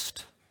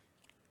rest,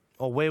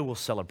 or we will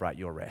celebrate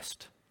your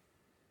rest.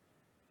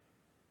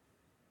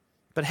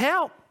 But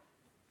how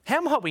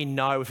might we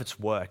know if it's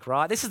work,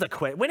 right? This is the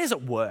question. When is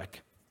it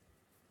work?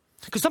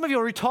 Because some of you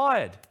are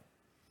retired.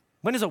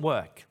 When does it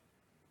work?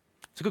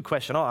 It's a good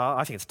question.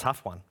 I think it's a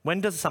tough one.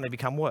 When does something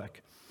become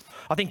work?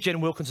 I think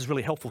Jen Wilkins is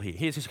really helpful here.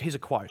 Here's a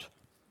quote.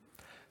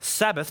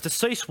 Sabbath, to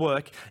cease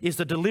work, is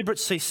the deliberate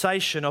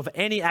cessation of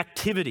any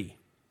activity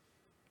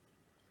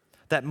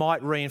that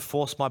might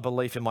reinforce my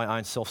belief in my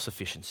own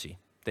self-sufficiency.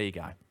 There you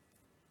go.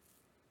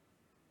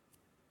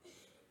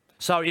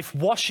 So if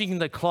washing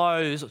the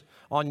clothes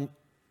on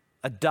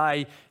a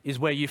day is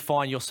where you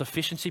find your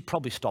sufficiency,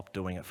 probably stop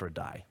doing it for a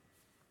day.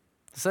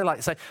 So I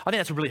think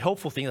that's a really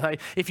helpful thing.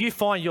 If you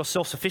find you're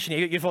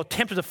self-sufficient, if you're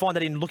tempted to find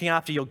that in looking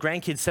after your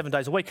grandkids 7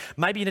 days a week,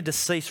 maybe you need to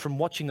cease from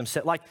watching them.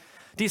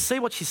 Do you see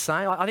what she's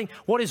saying? I think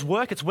what is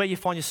work? It's where you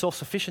find your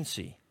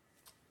self-sufficiency.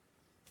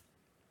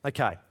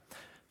 Okay.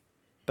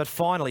 But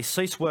finally,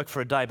 cease work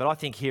for a day. But I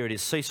think here it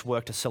is, cease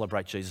work to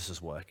celebrate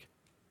Jesus' work.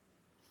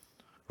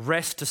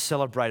 Rest to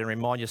celebrate and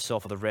remind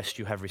yourself of the rest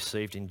you have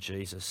received in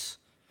Jesus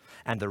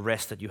and the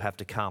rest that you have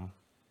to come.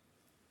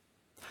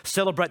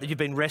 Celebrate that you've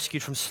been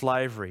rescued from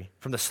slavery,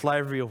 from the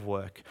slavery of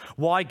work.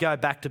 Why go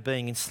back to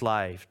being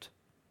enslaved?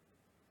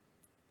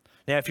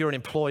 Now, if you're an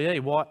employee,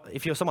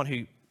 if you're someone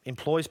who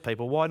employs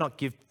people, why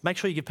not make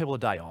sure you give people a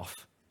day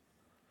off?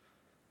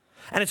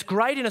 And it's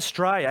great in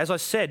Australia, as I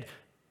said,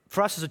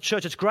 for us as a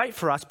church, it's great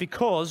for us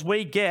because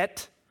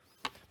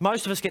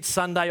most of us get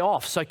Sunday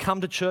off, so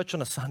come to church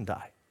on a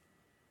Sunday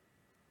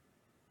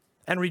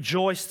and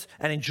rejoice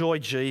and enjoy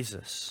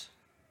Jesus.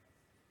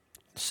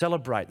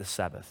 Celebrate the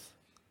Sabbath.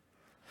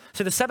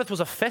 See, the Sabbath was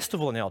a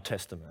festival in the Old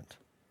Testament.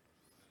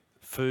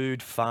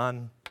 Food,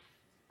 fun,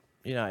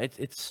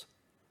 it's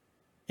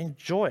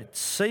enjoy it.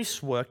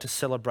 Cease work to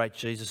celebrate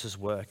Jesus'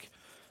 work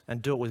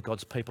and do it with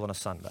God's people on a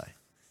Sunday.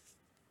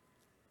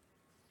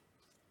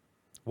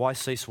 Why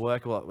cease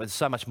work? Well, there's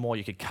so much more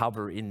you could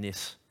cover in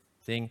this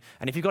thing.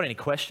 And if you've got any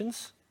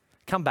questions,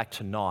 come back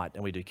tonight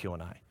and we do Q&A.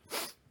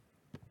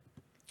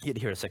 You get to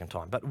hear it a second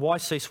time. But why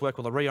cease work?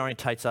 Well, it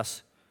reorientates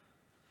us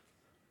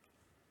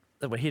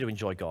that we're here to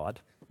enjoy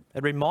God.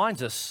 It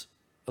reminds us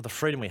of the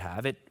freedom we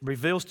have.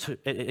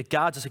 It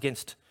guards us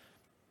against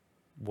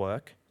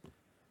work,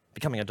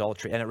 becoming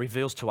idolatry, and it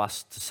reveals to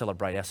us to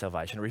celebrate our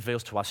salvation. It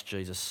reveals to us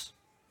Jesus.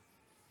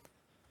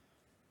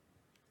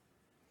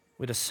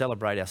 We're to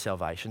celebrate our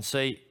salvation.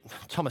 See,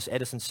 Thomas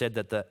Edison said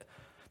that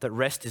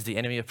rest is the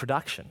enemy of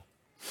production.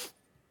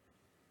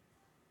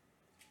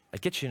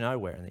 It gets you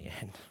nowhere in the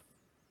end.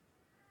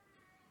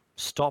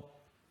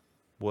 Stop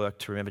work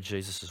to remember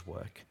Jesus'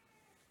 work.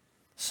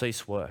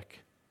 Cease work.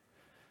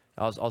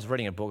 I was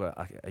reading a book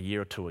a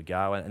year or two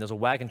ago, and there was a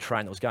wagon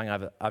train that was going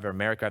over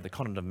America, over the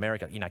continent of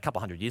America, a couple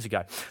of hundred years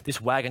ago. This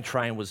wagon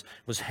train was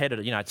headed,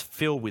 it's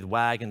filled with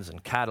wagons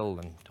and cattle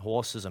and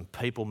horses and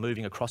people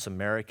moving across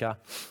America.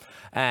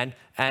 And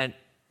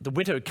the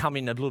winter had come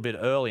in a little bit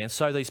early, and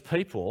so these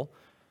people,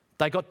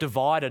 they got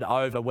divided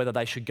over whether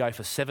they should go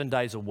for 7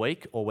 days a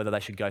week or whether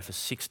they should go for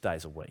 6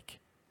 days a week.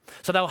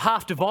 So they were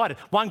half divided.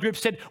 One group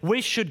said, we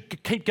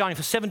should keep going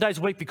for 7 days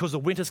a week because the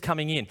winter's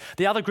coming in.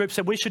 The other group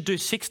said, we should do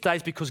 6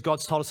 days because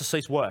God's told us to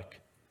cease work.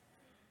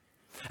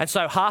 And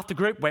so half the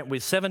group went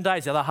with 7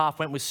 days, the other half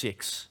went with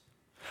 6.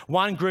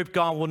 One group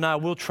going, well, no,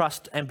 we'll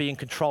trust and be in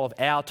control of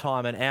our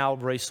time and our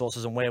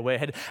resources and where we're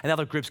headed. And the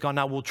other group's going,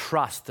 no, we'll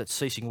trust that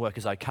ceasing work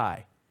is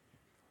okay.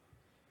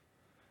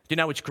 Do you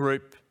know which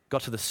group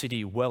got to the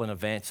city well in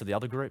advance of the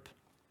other group?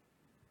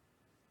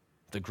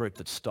 The group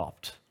that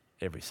stopped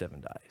every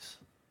 7 days.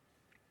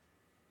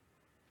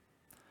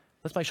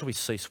 Let's make sure we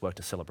cease work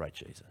to celebrate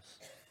Jesus,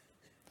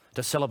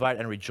 to celebrate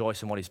and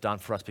rejoice in what he's done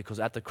for us, because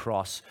at the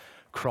cross,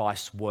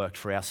 Christ worked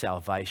for our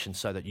salvation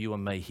so that you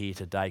and me here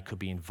today could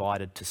be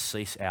invited to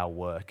cease our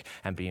work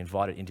and be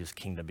invited into his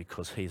kingdom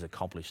because he's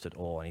accomplished it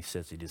all and he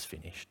says it is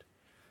finished.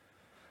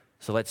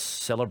 So let's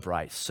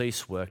celebrate,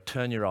 cease work,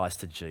 turn your eyes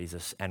to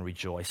Jesus and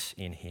rejoice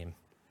in him.